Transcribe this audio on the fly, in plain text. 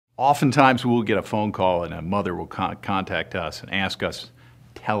Oftentimes we'll get a phone call and a mother will contact us and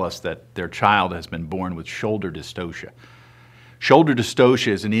tell us that their child has been born with shoulder dystocia. Shoulder dystocia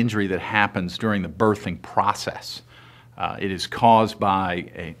is an injury that happens during the birthing process. It is caused by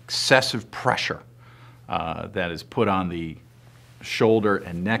excessive pressure that is put on the shoulder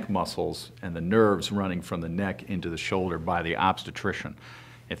and neck muscles and the nerves running from the neck into the shoulder by the obstetrician.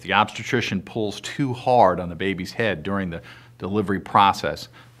 If the obstetrician pulls too hard on the baby's head during the delivery process,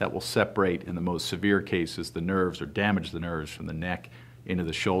 that will separate, in the most severe cases, the nerves or damage the nerves from the neck into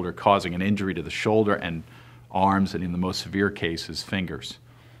the shoulder, causing an injury to the shoulder and arms, and in the most severe cases, fingers.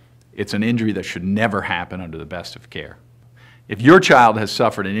 It's an injury that should never happen under the best of care. If your child has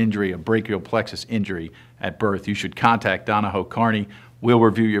suffered an injury, a brachial plexus injury at birth, you should contact Donahoe Kearney. We'll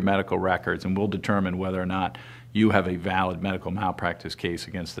review your medical records and we'll determine whether or not you have a valid medical malpractice case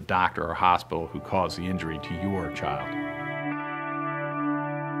against the doctor or hospital who caused the injury to your child.